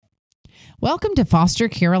Welcome to Foster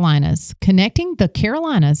Carolinas, connecting the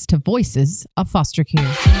Carolinas to voices of foster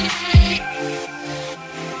care.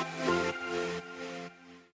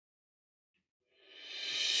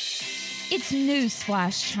 It's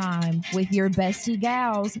Newsflash time with your bestie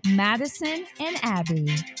gals, Madison and Abby.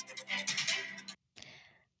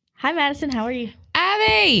 Hi, Madison. How are you?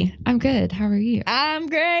 Abby! I'm good. How are you? I'm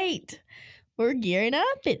great. We're gearing up.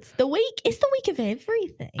 It's the week. It's the week of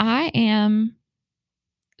everything. I am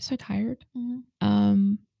so tired. Mhm.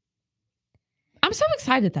 I'm so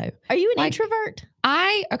excited though. Are you an Like, introvert?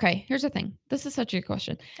 Okay, here's the thing. This is such a good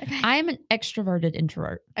question. Okay. I am an extroverted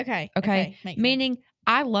introvert. Okay. Okay. Makes Meaning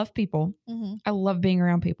I love people. sense. I love being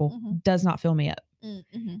around people. Mhm. Does not fill me up.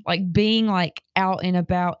 Mm-hmm. Like being like out and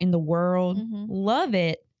about in the world, Mhm. love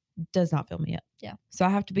it, does not fill me up. Yeah. So I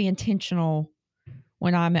have to be intentional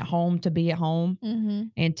when I'm at home to be at home Mm-hmm.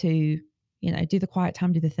 and to, do the quiet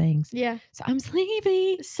time, do the things. Yeah. So I'm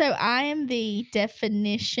sleepy. So I am the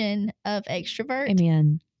definition of extrovert.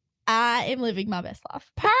 Amen. I am living my best life.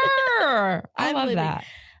 Purr. I I'm love living that.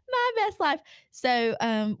 My best life.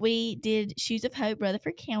 So we did Shoes of Hope,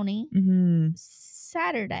 Rutherford County, Mm-hmm.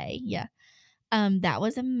 Saturday. Yeah. That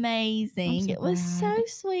was amazing. so It was so glad.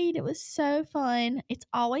 sweet. It was so fun. It's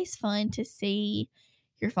always fun to see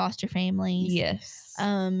your foster families. Yes.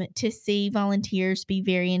 To see volunteers be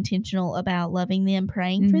very intentional about loving them,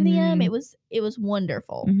 praying for them. Mhm. It was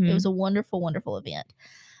wonderful. It Mhm. was a wonderful, wonderful event.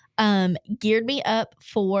 Geared me up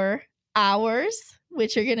for hours,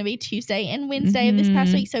 which are going to be Tuesday and Wednesday of this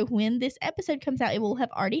past Mhm. week. So when this episode comes out, it will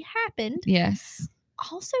have already happened. Yes.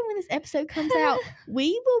 Also, when this episode comes out,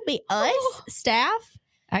 we will be us, staff,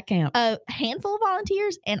 At camp. a handful of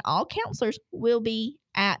volunteers, and all counselors will be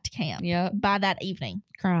at camp Yep. by that evening.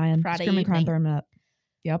 Crying. Friday Screaming, crying, evening. throwing up.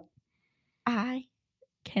 Yep. I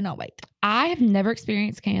cannot wait. I have never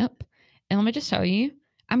experienced camp. And let me just show you,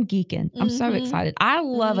 I'm geeking. I'm so Mhm. excited. I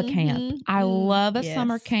love a camp. Mhm. I love a Yes.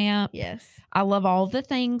 summer camp. Yes. I love all the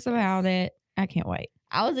things about it. I can't wait.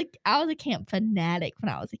 I was a camp fanatic when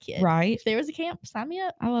I was a kid. Right? If there was a camp, sign me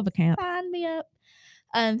up. I love a camp. Sign me up.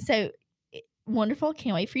 Wonderful.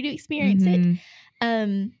 Can't wait for you to experience it.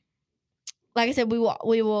 Mhm. Like I said, we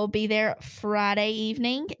will be there Friday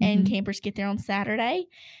evening, and Mhm. campers get there on Saturday,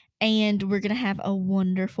 and we're gonna have a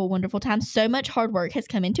wonderful, wonderful time. So much hard work has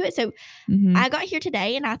come into it. So Mhm. I got here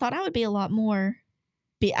today, and I thought I would be a lot more.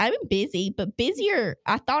 I've been busy, but busier.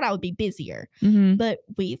 I thought I would be busier, Mhm. but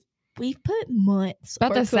we've put months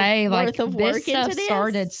About to worth say, of, like, worth of this work stuff into this.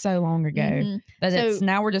 started so long ago Mhm. that So- it's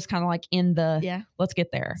now we're just kind of like in the Yeah. let's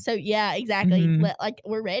get there. So yeah, exactly. Mhm. Like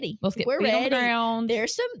we're ready. Let's get we're feet on the ready. ground.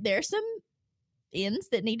 There's some ends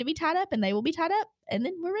that need to be tied up, and they will be tied up, and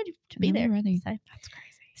then we're ready to be And then there. we're ready. So That's crazy.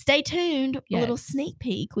 stay tuned. A little Yes. sneak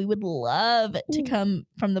peek. We would love to Ooh. come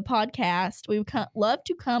from the podcast. We would love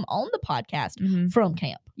to come on the podcast Mhm. from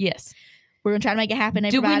camp. Yes. We're gonna try to make it happen.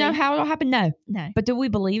 Do we know everybody. how it'll happen? No. No. But do we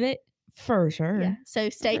believe it? For sure. Yeah. So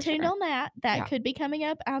stay For tuned sure. on that. That Yeah. could be coming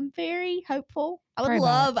up. I'm very hopeful. I would Pray about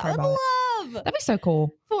love. it. Pray I would about love That'd be so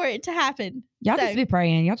cool. for it to happen. Y'all So- just be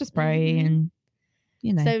praying. Y'all just pray Mhm. and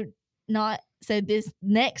So this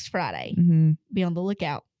next Friday, Mhm. be on the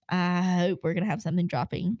lookout. I hope we're gonna have something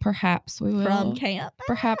dropping Perhaps we will. from camp.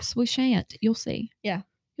 Perhaps we shan't. You'll see. Yeah.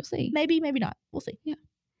 You'll see. Maybe not. We'll see. Yeah.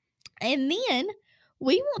 And then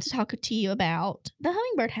we want to talk to you about the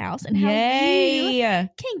Hummingbird House and how you Yay.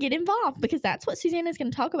 can get involved, because that's what Susanna's going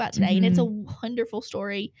to talk about today, and it's a Mm-hmm. wonderful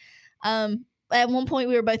story. At one point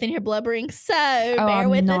we were both in here blubbering, so bear I'm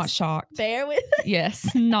with not us. shocked. Bear with us.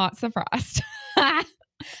 Yes. Not surprised.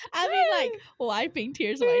 I mean, like wiping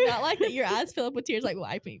tears away, not like that your eyes fill up with tears, like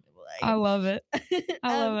wiping them I away. love it.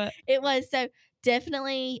 I love it. It was so.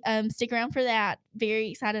 Definitely stick around for that. Very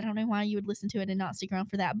excited. I don't know why you would listen to it and not stick around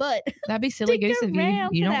for that, but That'd be silly stick goose of you.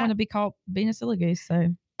 around You for don't that. want to be caught being a silly goose.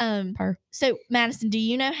 So, So Madison, do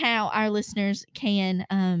you know how our listeners can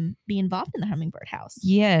be involved in the Hummingbird House?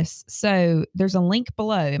 yes. So there's a link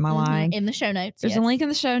below. Am I Mhm, lying? in the show notes. There's a link in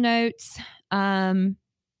the show notes.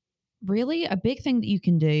 Really, a big thing that you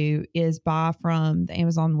can do is buy from the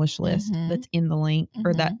Amazon wish list Mhm. that's in the link,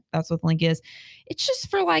 or that's what the link is. It's just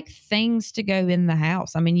for like things to go in the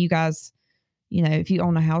house. I mean, you guys, if you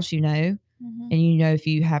own a house, Mhm. and if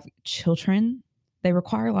you have children, they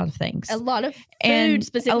require a lot of things. A lot of food, And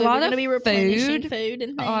specifically. a lot We're going to of be replenishing food, food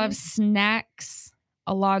and a lot of things. snacks,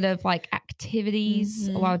 a lot of like activities,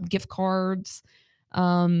 a Mhm. lot of gift cards.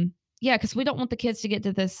 Yeah, because we don't want the kids to get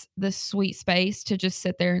to this sweet space to just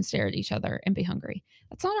sit there and stare at each other and be hungry.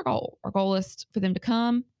 That's not our goal. Our goal is for them to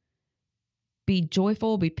come, be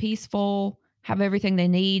joyful, be peaceful, have everything they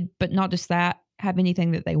need, but not just that, have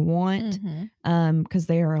anything that they want, because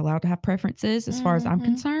they are allowed to have preferences as far as I'm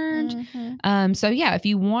concerned. So yeah, if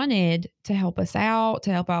you wanted to help us out,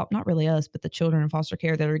 to help out, not really us, but the children in foster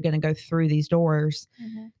care that are going to go through these doors,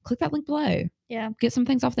 click that link below. Yeah. Get some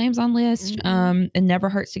things off the Amazon list. It never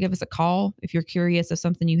hurts to give us a call if you're curious if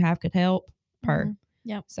something you have could help.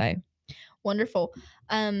 Yeah. So wonderful.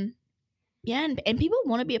 Yeah, and people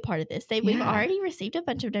want to be a part of this. We've already received a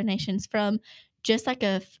bunch of donations from just like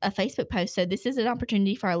a Facebook post. So this is an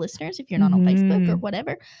opportunity for our listeners. If you're not on Facebook or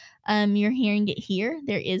whatever, you're hearing it here.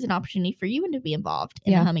 There is an opportunity for you to be involved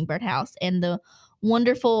in the Hummingbird House and the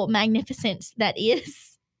wonderful magnificence that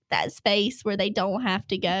is that space where they don't have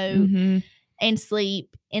to go and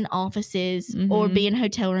sleep in offices or be in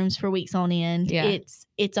hotel rooms for weeks on end. Yeah.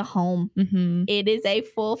 It's a home. It is a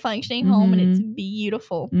full functioning home, and it's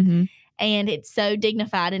beautiful. And it's so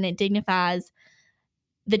dignified, and it dignifies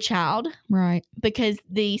the child. Right. Because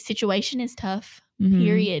the situation is tough,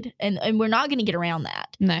 period. And we're not going to get around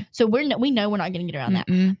that. No. So we know we're not going to get around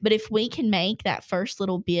that. But if we can make that first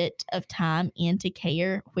little bit of time into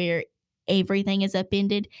care where everything is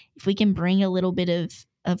upended, if we can bring a little bit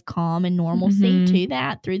of calm and normalcy to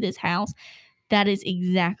that through this house, that is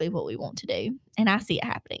exactly what we want to do. And I see it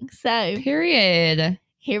happening. So period.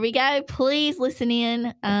 Here we go. Please listen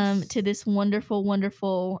in to this wonderful,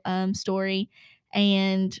 wonderful story.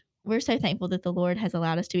 And we're so thankful that the Lord has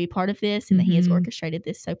allowed us to be part of this and that He has orchestrated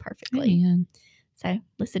this so perfectly. Amen. So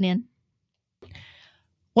listen in.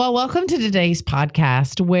 Well, welcome to today's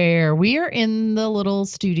podcast where we are in the little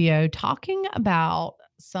studio talking about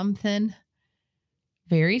something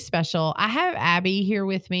very special. I have Abby here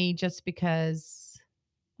with me just because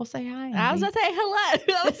we'll say hi. Abby. I was going to say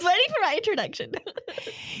hello. I was waiting for my introduction.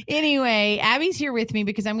 Anyway, Abby's here with me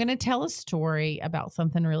because I'm going to tell a story about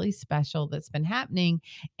something really special that's been happening.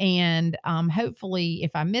 And hopefully,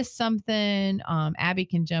 if I miss something, Abby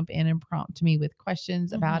can jump in and prompt me with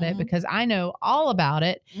questions about it because I know all about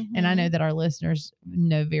it. And I know that our listeners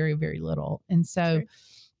know very, very little. And so, True.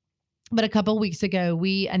 But a couple of weeks ago,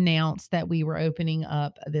 we announced that we were opening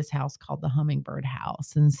up this house called the Hummingbird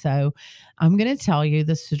House. And so I'm going to tell you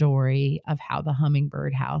the story of how the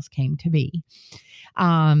Hummingbird House came to be.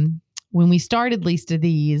 When we started least of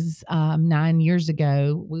these 9 years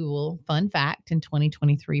ago, we will, fun fact, in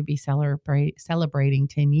 2023 be celebrating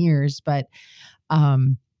 10 years. But I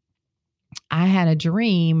had a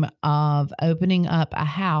dream of opening up a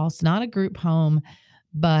house, not a group home,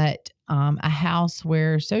 but a house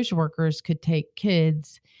where social workers could take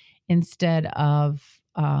kids instead of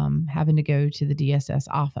having to go to the DSS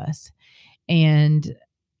office. And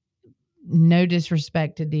no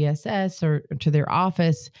disrespect to DSS or to their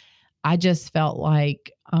office, I just felt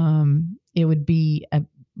like it would be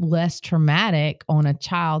less traumatic on a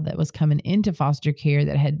child that was coming into foster care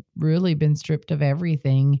that had really been stripped of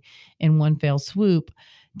everything in one fell swoop,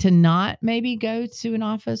 to not maybe go to an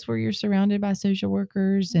office where you're surrounded by social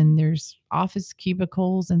workers and there's office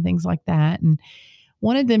cubicles and things like that. And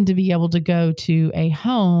wanted them to be able to go to a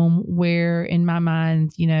home where, in my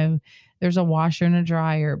mind, there's a washer and a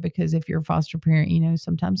dryer, because if you're a foster parent,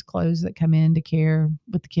 sometimes clothes that come into care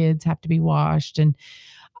with the kids have to be washed, and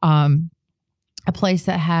a place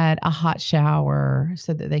that had a hot shower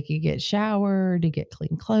so that they could get showered, to get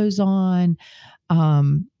clean clothes on.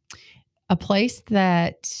 A place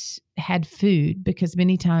that had food, because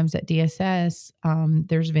many times at DSS,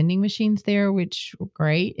 there's vending machines there, which were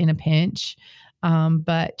great in a pinch.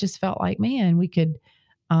 But just felt like, man, we could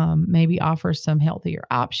maybe offer some healthier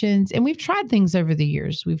options. And we've tried things over the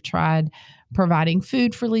years. We've tried providing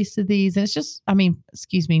food for least of these. And it's just,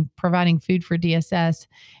 providing food for DSS.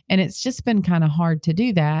 And it's just been kind of hard to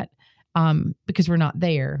do that because we're not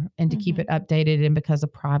there, and to keep it updated, and because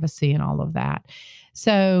of privacy and all of that.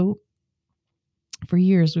 So for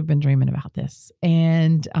years, we've been dreaming about this.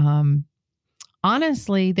 And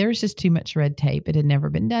honestly, there's just too much red tape. It had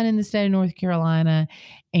never been done in the state of North Carolina.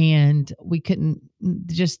 And we couldn't,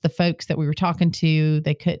 just the folks that we were talking to,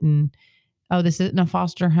 they couldn't, oh, this isn't a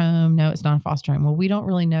foster home. No, it's not a foster home. Well, we don't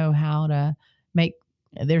really know how to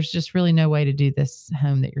there's just really no way to do this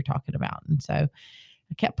home that you're talking about. And so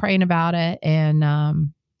I kept praying about it,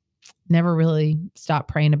 and never really stopped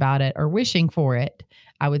praying about it or wishing for it,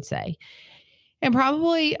 I would say. And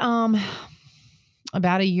probably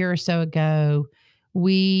about a year or so ago,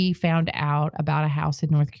 we found out about a house in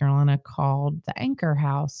North Carolina called the Anchor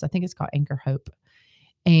House. I think it's called Anchor Hope.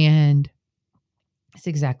 And it's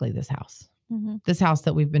exactly this house, this house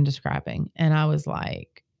that we've been describing. And I was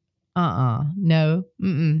like, no,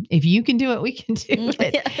 if you can do it, we can do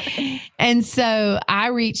it. And so I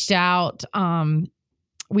reached out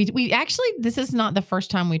we actually, this is not the first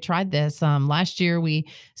time we tried this. Last year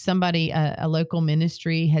a local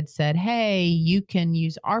ministry had said, hey, you can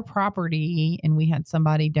use our property, and we had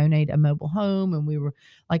somebody donate a mobile home, and we were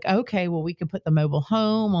like, okay, well, we can put the mobile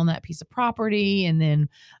home on that piece of property, and then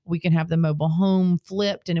we can have the mobile home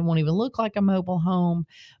flipped, and it won't even look like a mobile home.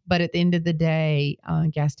 But at the end of the day,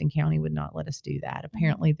 Gaston County would not let us do that.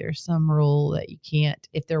 Apparently there's some rule that you can't,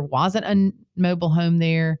 if there wasn't a mobile home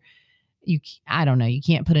there, I don't know. You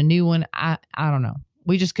can't put a new one. I don't know.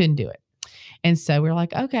 We just couldn't do it. And so we're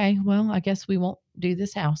like, okay, well, I guess we won't do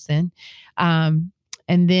this house then. And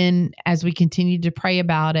then as we continued to pray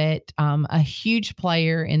about it, a huge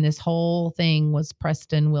player in this whole thing was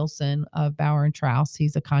Preston Wilson of Bauer and Trouse.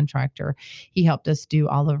 He's a contractor. He helped us do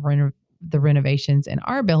all of the renovations in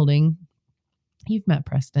our building. You've met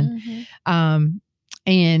Preston.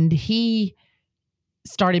 And he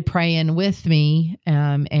started praying with me,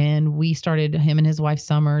 and him and his wife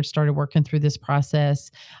Summer started working through this process,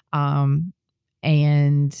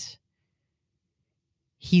 and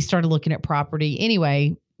he started looking at property.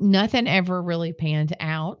 Anyway, nothing ever really panned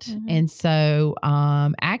out. And so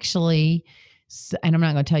actually, and I'm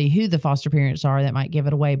not going to tell you who the foster parents are, that might give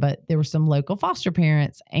it away, but there were some local foster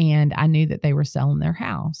parents, and I knew that they were selling their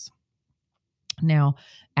house. Now,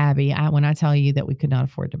 Abby, when I tell you that we could not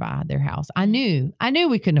afford to buy their house, I knew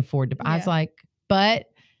we couldn't afford to buy. I was like, but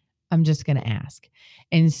I'm just going to ask.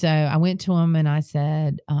 And so I went to him and I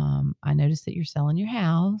said, I noticed that you're selling your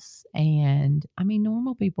house. And I mean,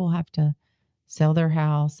 normal people have to sell their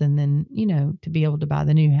house and then, to be able to buy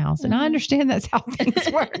the new house. And I understand that's how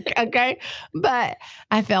things work. Okay. But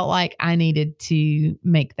I felt like I needed to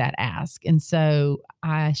make that ask. And so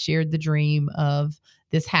I shared the dream of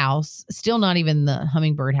this house, still not even the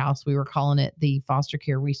Hummingbird house. We were calling it the Foster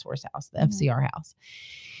Care Resource House, the FCR house.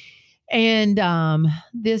 And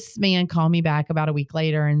this man called me back about a week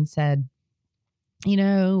later and said, we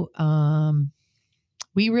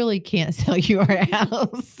really can't sell you our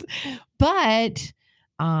house, but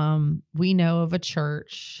we know of a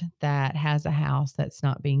church that has a house that's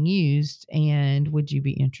not being used. And would you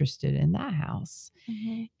be interested in that house?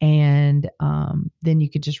 And then you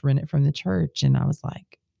could just rent it from the church. And I was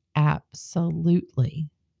like, absolutely.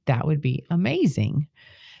 That would be amazing.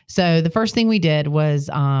 So the first thing we did was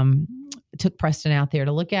took Preston out there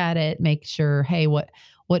to look at it, make sure, hey, what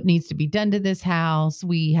needs to be done to this house.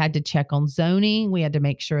 We had to check on zoning. We had to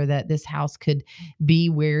make sure that this house could be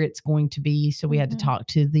where it's going to be. So we had to talk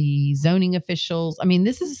to the zoning officials. I mean,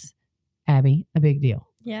 this is, Abby, a big deal.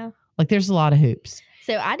 Yeah. Like there's a lot of hoops.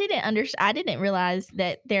 So I didn't realize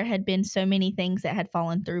that there had been so many things that had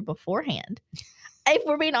fallen through beforehand. If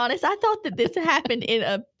we're being honest, I thought that this happened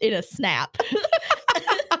in a snap.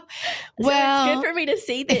 Well, it's good for me to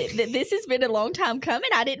see that this has been a long time coming.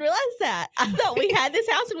 I didn't realize that. I thought we had this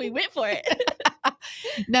house and we went for it.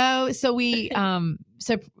 No, so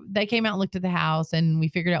so they came out and looked at the house and we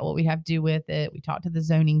figured out what we'd have to do with it. We talked to the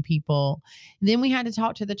zoning people. Then we had to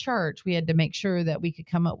talk to the church. We had to make sure that we could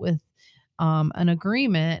come up with an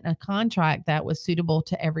agreement, a contract that was suitable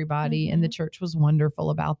to everybody. And the church was wonderful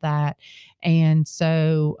about that. And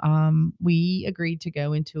so we agreed to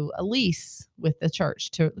go into a lease with the church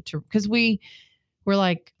to because we were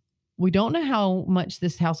like, we don't know how much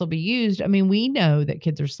this house will be used. I mean, we know that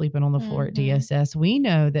kids are sleeping on the floor at DSS. We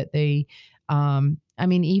know that they,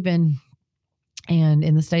 even and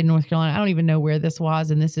in the state of North Carolina, I don't even know where this was,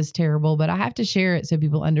 and this is terrible, but I have to share it so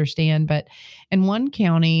people understand. But in one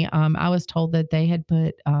county, I was told that they had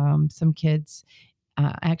put some kids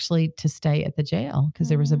actually to stay at the jail because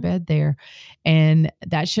there was a bed there, and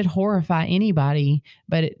that should horrify anybody.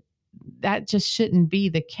 But that just shouldn't be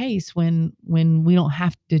the case when we don't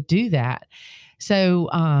have to do that. So,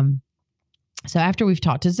 so after we've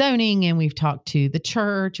talked to zoning and we've talked to the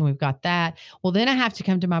church and we've got that, well, then I have to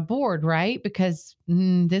come to my board, right? Because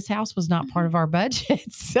this house was not part of our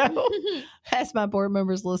budget. So as my board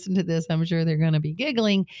members listen to this, I'm sure they're going to be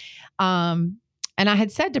giggling. And I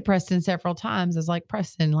had said to Preston several times, I was like,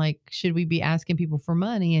 Preston, like, should we be asking people for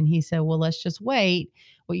money? And he said, well, let's just wait.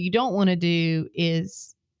 What you don't want to do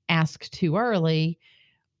is ask too early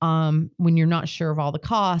when you're not sure of all the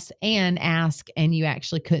costs, and ask and you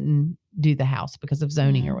actually couldn't do the house because of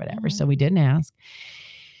zoning or whatever. So we didn't ask.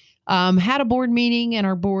 Had a board meeting and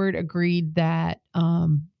our board agreed that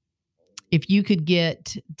if you could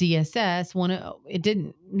get DSS,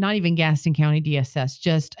 not even Gaston County DSS,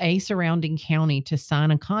 just a surrounding county to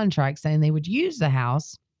sign a contract saying they would use the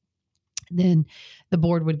house, then the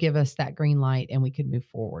board would give us that green light and we could move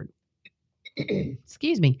forward.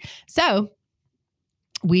 Excuse me. So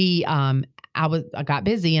we I got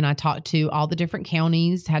busy and I talked to all the different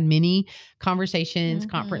counties, had many conversations,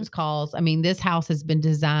 conference calls. I mean, this house has been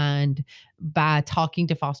designed by talking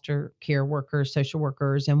to foster care workers, social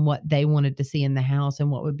workers, and what they wanted to see in the house and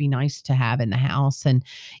what would be nice to have in the house, and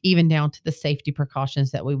even down to the safety precautions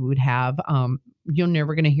that we would have. You're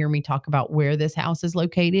never going to hear me talk about where this house is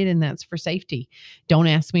located, and that's for safety. Don't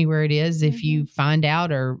ask me where it is. If you find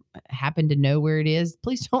out or happen to know where it is,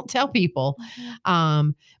 please don't tell people.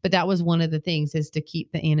 But that was one of the things, is to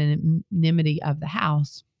keep the anonymity of the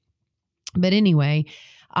house. But anyway,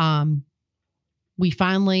 we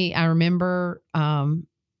finally, I remember, fun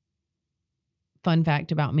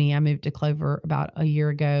fact about me, I moved to Clover about a year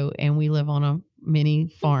ago, and we live on a mini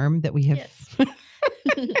farm that we have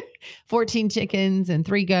 14 chickens and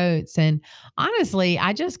 3 goats. And honestly,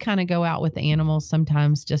 I just kind of go out with the animals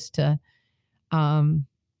sometimes just to, I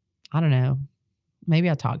don't know, maybe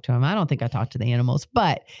I talk to them. I don't think I talk to the animals,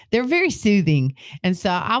 but they're very soothing. And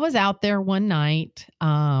so I was out there one night,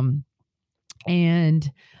 and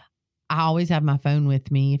I always have my phone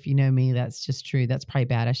with me. If you know me, that's just true. That's probably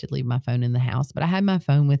bad. I should leave my phone in the house, but I had my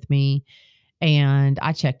phone with me, and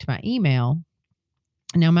I checked my email.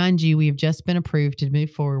 Now, mind you, we've just been approved to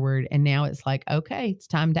move forward, and now it's like, okay, it's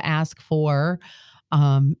time to ask for,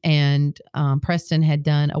 Preston had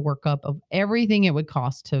done a workup of everything it would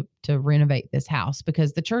cost to renovate this house,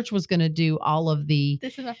 because the church was going to do all of the,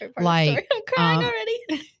 this is my favorite part of the story. I'm crying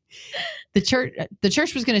already. The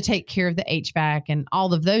church was going to take care of the HVAC and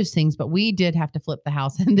all of those things, but we did have to flip the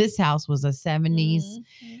house, and this house was a 70s,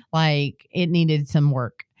 like it needed some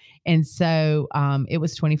work. And so it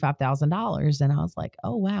was $25,000. And I was like,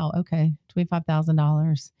 oh, wow. Okay.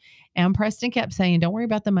 $25,000. And Preston kept saying, don't worry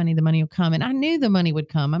about the money. The money will come. And I knew the money would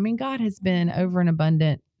come. I mean, God has been over and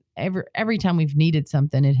abundant. Every time we've needed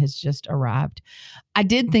something, it has just arrived. I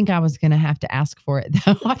did think I was going to have to ask for it,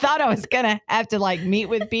 though. I thought I was going to have to like meet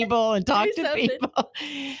with people and talk to people.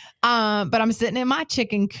 But I'm sitting in my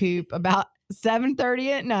chicken coop about 7:30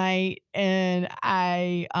 at night, and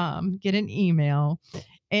I get an email.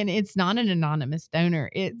 And it's not an anonymous donor.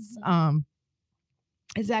 It's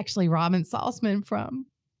actually Robin Salzman from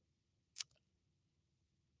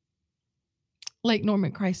Lake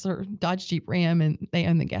Norman Chrysler Dodge Jeep Ram, and they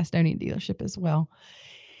own the Gastonia dealership as well.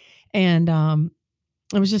 And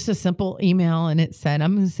it was just a simple email, and it said,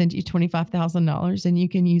 I'm going to send you $25,000, and you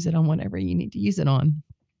can use it on whatever you need to use it on.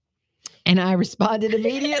 And I responded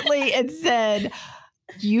immediately and said,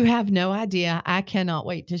 you have no idea. I cannot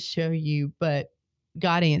wait to show you, but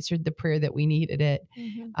God answered the prayer that we needed it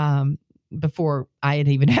before I had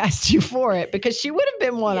even asked you for it, because she would have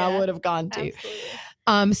been one I would have gone to.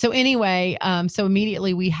 So anyway, so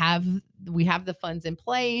immediately we have the funds in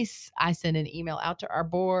place. I sent an email out to our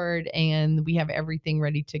board, and we have everything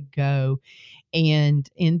ready to go. And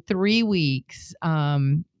in 3 weeks,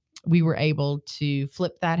 we were able to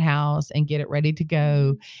flip that house and get it ready to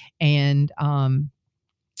go. And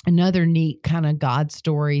another neat kind of God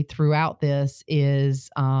story throughout this is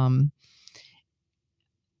one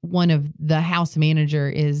of the house manager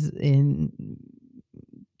is in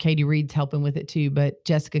Katie Reed's helping with it too, but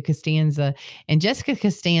Jessica Costanza. And Jessica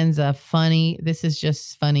Costanza, funny, this is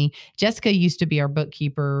just funny. Jessica used to be our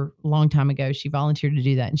bookkeeper a long time ago. She volunteered to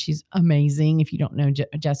do that, and she's amazing. If you don't know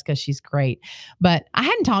Jessica, she's great. But I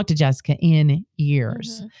hadn't talked to Jessica in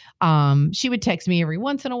years. She would text me every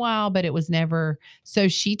once in a while, but it was never. So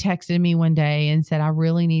she texted me one day and said, I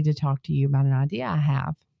really need to talk to you about an idea I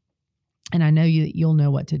have. And I know you'll know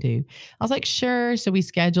what to do. I was like, sure. So we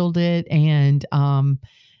scheduled it, and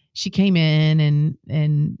she came in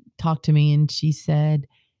and talked to me, and she said,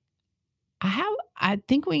 have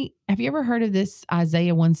you ever heard of this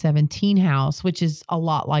Isaiah 117 house, which is a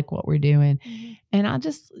lot like what we're doing? And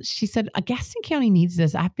she said, Gaston County needs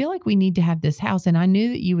this. I feel like we need to have this house. And I knew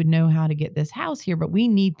that you would know how to get this house here, but we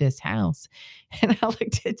need this house. And I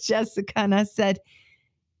looked at Jessica and I said,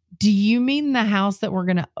 do you mean the house that we're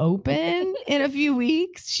going to open in a few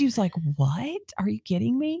weeks? She was like, what? Are you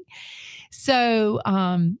kidding me? So,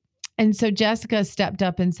 and so Jessica stepped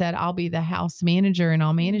up and said, I'll be the house manager and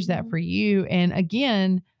I'll manage that for you. And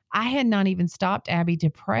again, I had not even stopped Abby to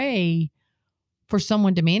pray for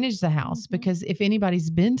someone to manage the house, because if anybody's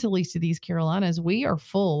been to Least of these Carolinas, we are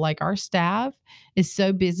full. Like, our staff is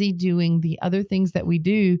so busy doing the other things that we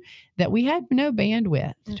do that we had no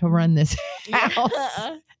bandwidth to run this house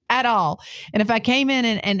at all. And if I came in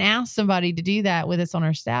and asked somebody to do that with us on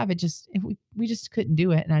our staff, we just couldn't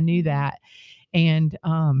do it. And I knew that. And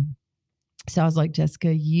so I was like,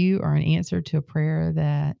 Jessica, you are an answer to a prayer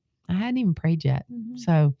that I hadn't even prayed yet.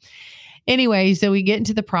 So anyway, so we get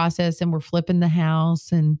into the process and we're flipping the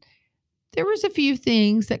house, and there was a few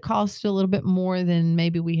things that cost a little bit more than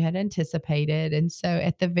maybe we had anticipated. And so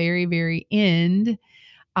at the very, very end,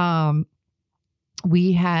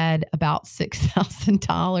 we had about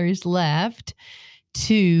 $6,000 left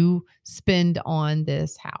to spend on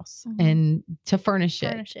this house and to furnish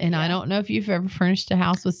it. And I don't know if you've ever furnished a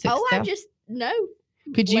house with $6,000. No.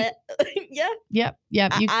 Could you? Yeah.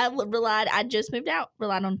 Yep. I just moved out,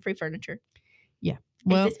 relied on free furniture. Yeah.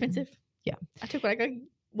 Well, it's expensive. Yeah. I took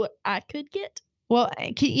what I could get. Well,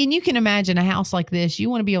 and you can imagine a house like this. You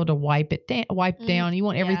want to be able to wipe down. You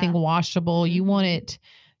want everything washable. You want it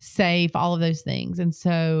safe, all of those things. And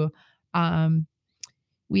so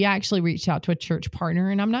we actually reached out to a church partner,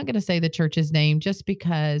 and I'm not going to say the church's name just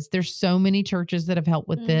because there's so many churches that have helped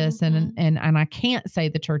with this, and I can't say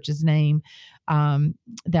the church's name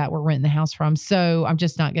that we're renting the house from. So I'm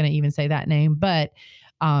just not going to even say that name. But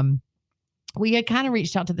we had kind of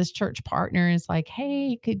reached out to this church partner and it's like,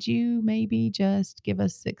 hey, could you maybe just give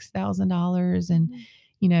us $6,000? And,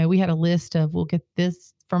 we had a list of, we'll get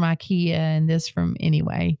this from IKEA and this from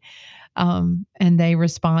anyway. And they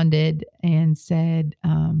responded and said,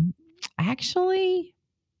 actually,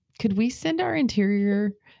 could we send our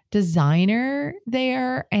interior designer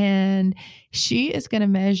there? And she is going to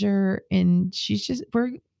measure, and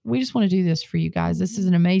we just want to do this for you guys. This is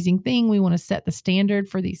an amazing thing. We want to set the standard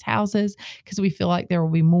for these houses because we feel like there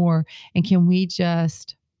will be more. And can we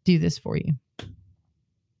just do this for you?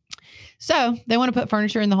 So they want to put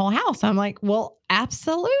furniture in the whole house. I'm like, well,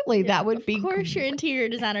 absolutely. That would be. Of course, your interior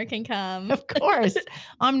designer can come. Of course.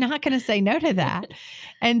 I'm not going to say no to that.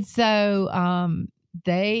 And so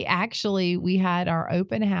we had our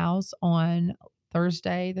open house on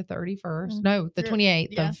Thursday, the 31st. No, the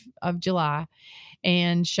 28th of July,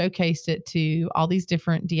 and showcased it to all these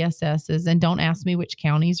different DSSs. And don't ask me which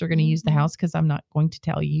counties are going to use the house because I'm not going to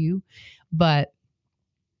tell you. But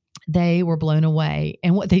they were blown away.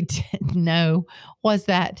 And what they didn't know was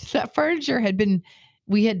that furniture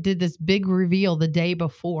we had did this big reveal the day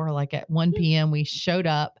before, like at 1 p.m. We showed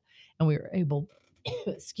up and we were able,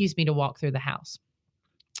 to walk through the house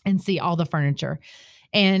and see all the furniture.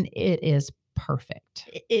 And it is perfect.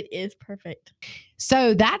 It is perfect.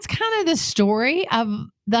 So that's kind of the story of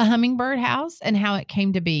the Hummingbird House and how it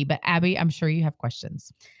came to be. But Abby, I'm sure you have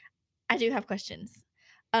questions. I do have questions.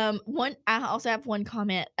 I also have one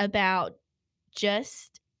comment about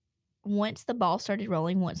just once the ball started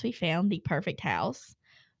rolling, once we found the perfect house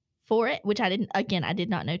for it, which I did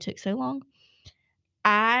not know took so long.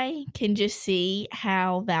 I can just see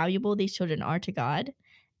how valuable these children are to God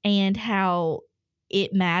and how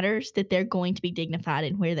it matters that they're going to be dignified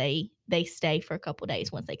in where they stay for a couple days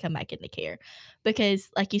once they come back into care. Because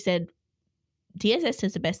like you said, DSS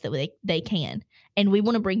does the best that they can, and we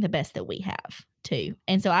want to bring the best that we have too.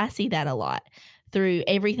 And so I see that a lot through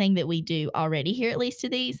everything that we do already here at Least to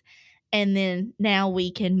These. And then now we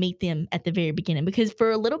can meet them at the very beginning, because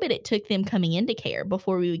for a little bit it took them coming into care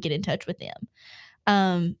before we would get in touch with them.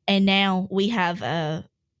 And now we have a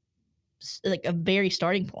very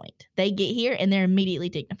starting point. They get here and they're immediately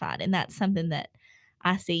dignified. And that's something that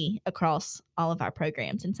I see across all of our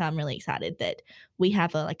programs. And so I'm really excited that we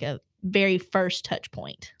have a very first touch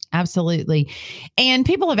point. Absolutely. And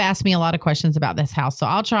people have asked me a lot of questions about this house. So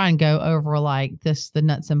I'll try and go over the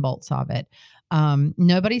nuts and bolts of it.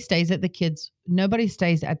 Nobody stays at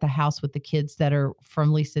the house with the kids that are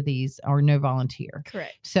from Least to These or no volunteer.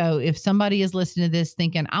 Correct. So if somebody is listening to this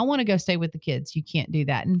thinking, I want to go stay with the kids, you can't do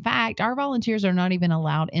that. In fact, our volunteers are not even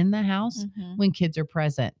allowed in the house when kids are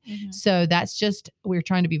present. So that's we're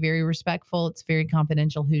trying to be very respectful. It's very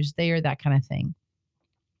confidential who's there, that kind of thing.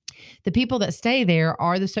 The people that stay there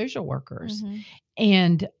are the social workers.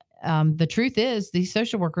 And the truth is these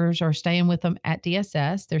social workers are staying with them at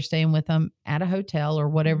DSS. They're staying with them at a hotel or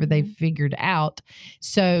whatever they've figured out.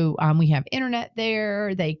 So we have internet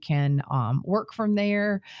there. They can work from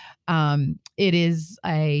there. It is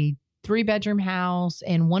a 3-bedroom house.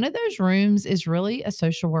 And one of those rooms is really a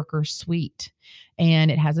social worker suite.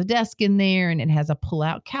 And it has a desk in there and it has a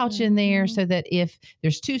pull-out couch in there so that if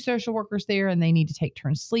there's 2 social workers there and they need to take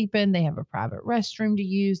turns sleeping, they have a private restroom to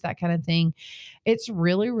use, that kind of thing. It's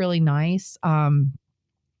really, really nice. And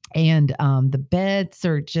the beds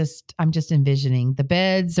are I'm just envisioning the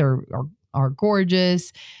beds are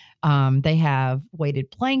gorgeous. They have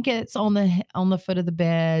weighted blankets on the foot of the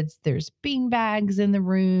beds. There's bean bags in the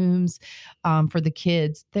rooms for the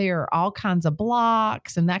kids. There are all kinds of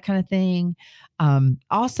blocks and that kind of thing.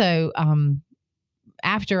 Also,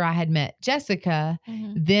 after I had met Jessica,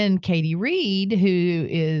 then Katie Reed, who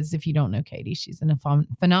is, if you don't know Katie, she's a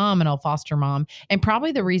phenomenal foster mom. And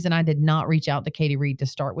probably the reason I did not reach out to Katie Reed to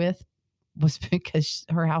start with was because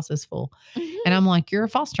her house is full. And I'm like, you're a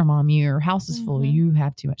foster mom. Your house is full. You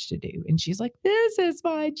have too much to do. And she's like, this is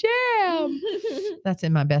my jam. That's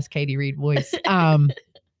in my best Katie Reed voice.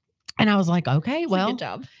 And I was like, okay, well, good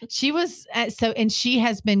job. She was and she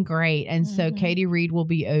has been great. And so Katie Reed will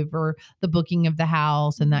be over the booking of the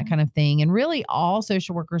house and that kind of thing. And really all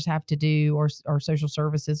social workers have to do or social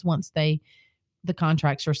services once the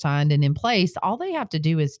contracts are signed and in place, all they have to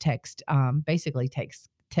do is basically text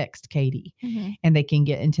Katie and they can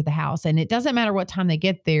get into the house. And it doesn't matter what time they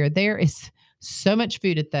get there. There is so much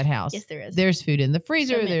food at that house. Yes, there is. There's food in the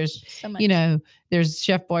freezer. There's, there's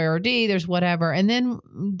Chef Boyardee. There's whatever. And then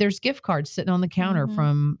there's gift cards sitting on the counter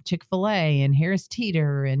from Chick-fil-A and Harris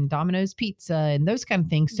Teeter and Domino's Pizza and those kind of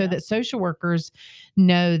things so that social workers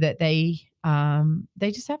know that they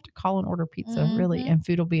just have to call and order pizza really, and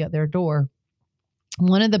food will be at their door.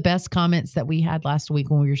 One of the best comments that we had last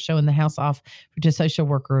week when we were showing the house off to social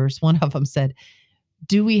workers, one of them said,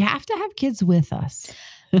 do we have to have kids with us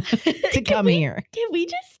to come here? Can we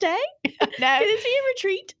just stay? No. Can this be a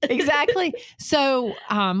retreat? Exactly. So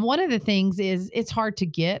one of the things is it's hard to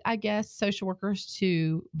get, I guess, social workers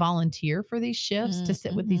to volunteer for these shifts to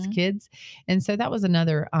sit with these kids. And so that was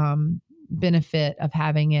another benefit of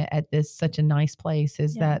having it at such a nice place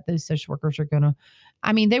is that those social workers are going to,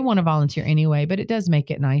 they want to volunteer anyway, but it does make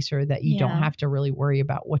it nicer that you don't have to really worry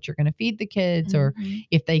about what you're going to feed the kids or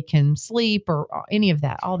if they can sleep or any of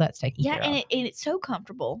that. All that's taken care of. And it's so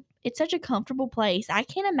comfortable. It's such a comfortable place. I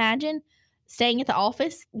can't imagine staying at the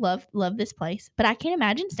office. Love this place, but I can't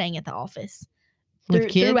imagine staying at the office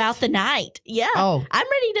throughout the night. Yeah. Oh, I'm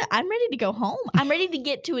ready to go home. I'm ready to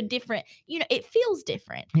get to a different, it feels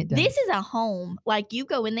different. It does. This is a home. Like you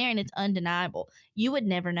go in there and it's undeniable. You would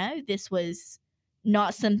never know this was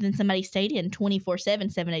not something somebody stayed in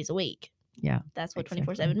 24/7, 7 days a week. Yeah. That's what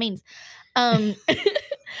exactly. 24/7 means.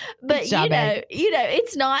 But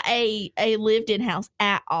it's not a lived-in house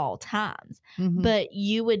at all times. But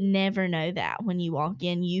you would never know that when you walk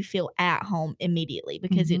in. You feel at home immediately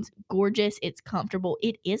because it's gorgeous, it's comfortable,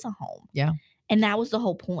 it is a home. Yeah. And that was the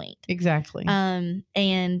whole point. Exactly. And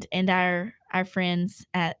our friends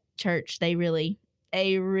at church, they really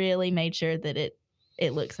made sure that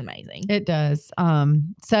it looks amazing. It does.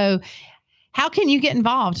 So how can you get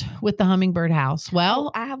involved with the Hummingbird House?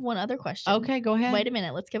 Well, I have one other question. Okay, go ahead. Wait a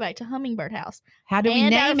minute. Let's go back to Hummingbird House. How do we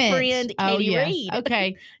name it? And our friend Katie Reed.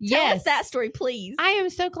 Okay. Tell us that story, please. I am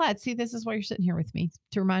so glad. See, this is why you're sitting here with me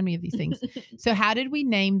to remind me of these things. So how did we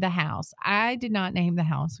name the house? I did not name the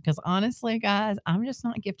house because honestly, guys, I'm just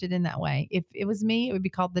not gifted in that way. If it was me, it would be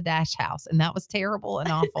called the Dash House. And that was terrible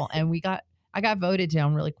and awful. And I got voted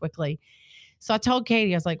down really quickly. So I told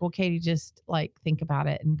Katie, I was like, well, Katie, just think about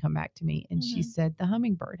it and come back to me. And she said, the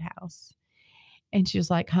Hummingbird House. And she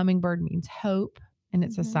was like, hummingbird means hope. And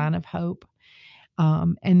it's a sign of hope.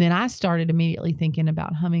 And then I started immediately thinking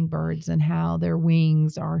about hummingbirds and how their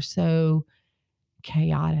wings are so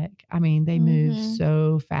chaotic. They move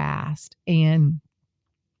so fast. And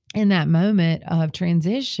in that moment of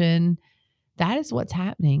transition, that is what's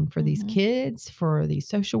happening for these kids, for these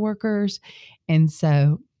social workers. And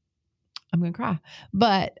so I'm going to cry,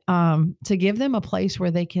 but to give them a place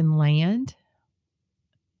where they can land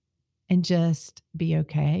and just be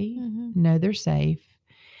okay, know they're safe.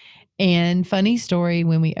 And funny story,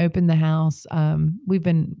 when we opened the house, we've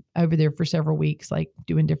been over there for several weeks,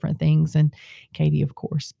 doing different things. And Katie, of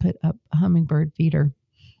course, put up a hummingbird feeder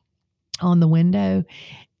on the window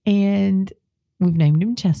and we've named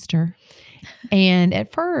him Chester. And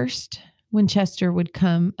at first, when Chester would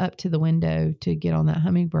come up to the window to get on that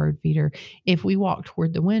hummingbird feeder, if we walked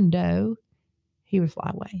toward the window, he would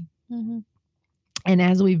fly away. And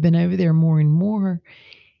as we've been over there more and more,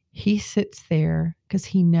 he sits there because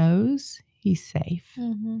he knows he's safe.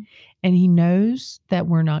 And he knows that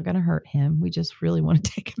we're not going to hurt him. We just really want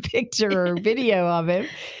to take a picture or video of him.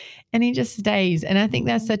 And he just stays. And I think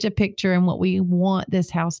that's such a picture and what we want this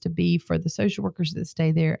house to be for the social workers that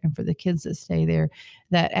stay there and for the kids that stay there,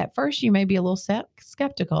 that at first you may be a little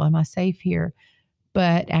skeptical. Am I safe here?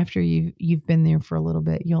 But after you've been there for a little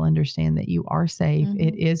bit, you'll understand that you are safe.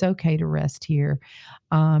 It is okay to rest here.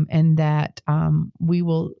 And that we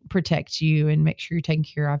will protect you and make sure you're taken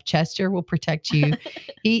care of. Chester will protect you.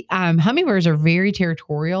 Hummingbirds are very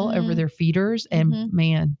territorial over their feeders. And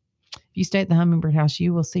man, if you stay at the Hummingbird House,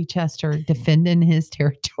 you will see Chester defending his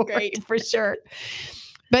territory for sure.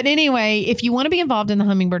 But anyway, if you want to be involved in the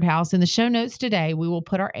Hummingbird House, in the show notes today, we will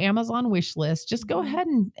put our Amazon wish list. Just go ahead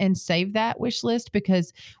and save that wish list,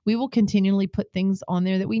 because we will continually put things on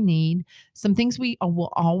there that we need. Some things we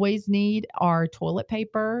will always need are toilet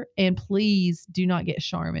paper, and please do not get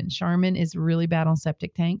Charmin. Charmin is really bad on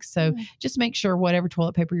septic tanks. So just make sure whatever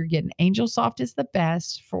toilet paper you're getting, Angel Soft is the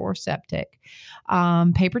best for septic.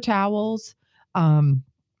 Paper towels,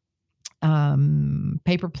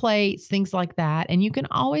 paper plates, things like that. And you can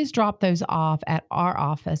always drop those off at our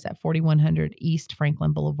office at 4100 East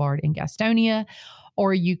Franklin Boulevard in Gastonia,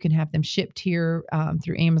 or you can have them shipped here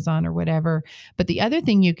through Amazon or whatever. But the other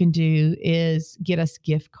thing you can do is get us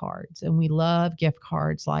gift cards. And we love gift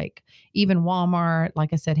cards, like even Walmart,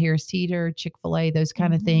 like I said, Harris Teeter, Chick-fil-A, those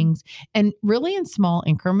kind of things. And really in small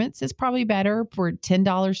increments is probably better, for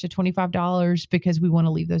 $10 to $25, because we want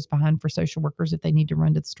to leave those behind for social workers if they need to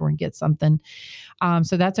run to the store and get something.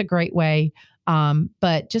 So that's a great way.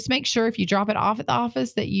 But just make sure if you drop it off at the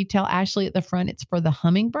office that you tell Ashley at the front it's for the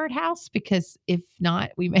Hummingbird House, because if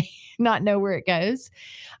not, we may not know where it goes.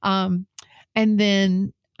 And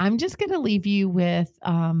then I'm just going to leave you with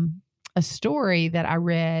a story that I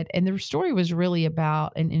read, and the story was really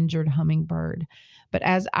about an injured hummingbird. But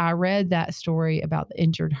as I read that story about the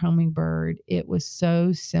injured hummingbird, it was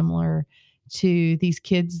so similar to these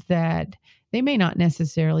kids that they may not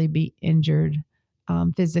necessarily be injured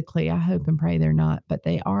physically. I hope and pray they're not, but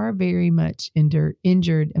they are very much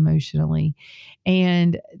injured emotionally.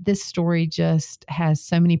 And this story just has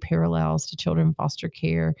so many parallels to children in foster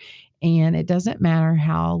care. And it doesn't matter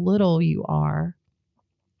how little you are,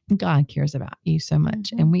 God cares about you so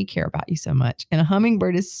much, and we care about you so much. And a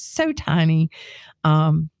hummingbird is so tiny,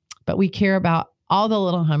 but we care about all the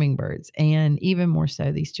little hummingbirds, and even more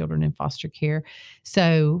so these children in foster care.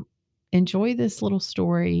 So enjoy this little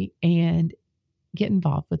story and get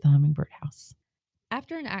involved with the Hummingbird House.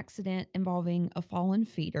 After an accident involving a fallen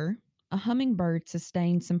feeder, a hummingbird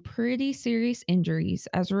sustained some pretty serious injuries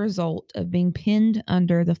as a result of being pinned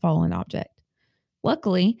under the fallen object.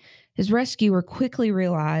 Luckily, his rescuer quickly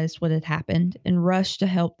realized what had happened and rushed to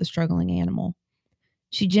help the struggling animal.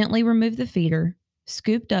 She gently removed the feeder,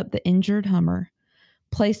 scooped up the injured hummer,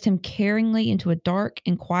 placed him caringly into a dark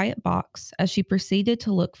and quiet box as she proceeded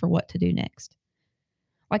to look for what to do next.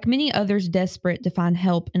 Like many others desperate to find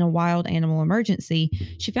help in a wild animal emergency,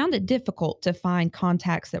 she found it difficult to find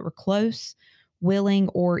contacts that were close, willing,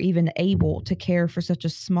 or even able to care for such a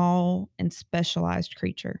small and specialized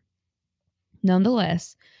creature.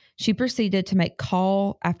 Nonetheless, she proceeded to make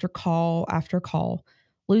call after call after call,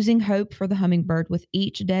 losing hope for the hummingbird with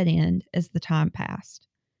each dead end as the time passed.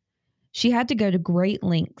 She had to go to great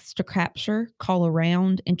lengths to capture, call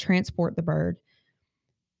around, and transport the bird.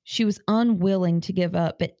 She was unwilling to give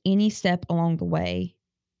up at any step along the way,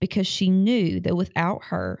 because she knew that without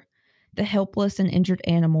her, the helpless and injured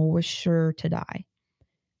animal was sure to die.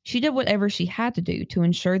 She did whatever she had to do to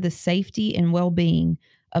ensure the safety and well-being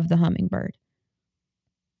of the hummingbird.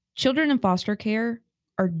 Children in foster care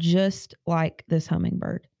are just like this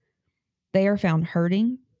hummingbird. They are found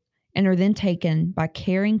hurting and are then taken by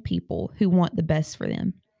caring people who want the best for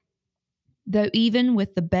them. Though even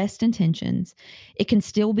with the best intentions, it can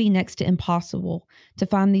still be next to impossible to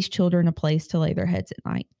find these children a place to lay their heads at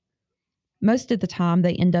night. Most of the time,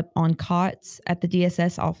 they end up on cots at the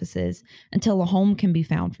DSS offices until a home can be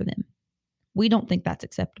found for them. We don't think that's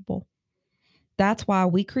acceptable. That's why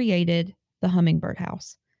we created the Hummingbird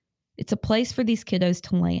House. It's a place for these kiddos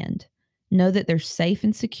to land, know that they're safe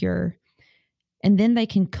and secure, and then they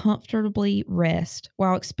can comfortably rest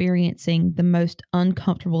while experiencing the most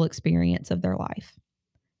uncomfortable experience of their life.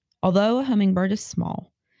 Although a hummingbird is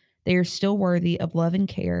small, they are still worthy of love and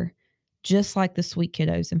care, just like the sweet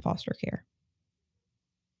kiddos in foster care.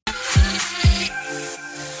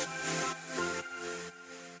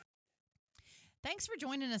 Thanks for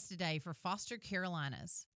joining us today for Foster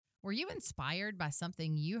Carolinas. Were you inspired by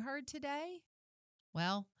something you heard today?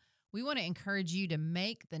 Well, we want to encourage you to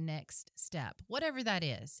make the next step, whatever that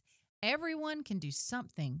is. Everyone can do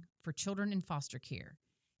something for children in foster care.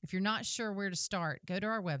 If you're not sure where to start, go to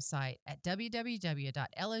our website at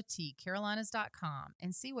www.lotcarolinas.com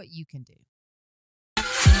and see what you can do.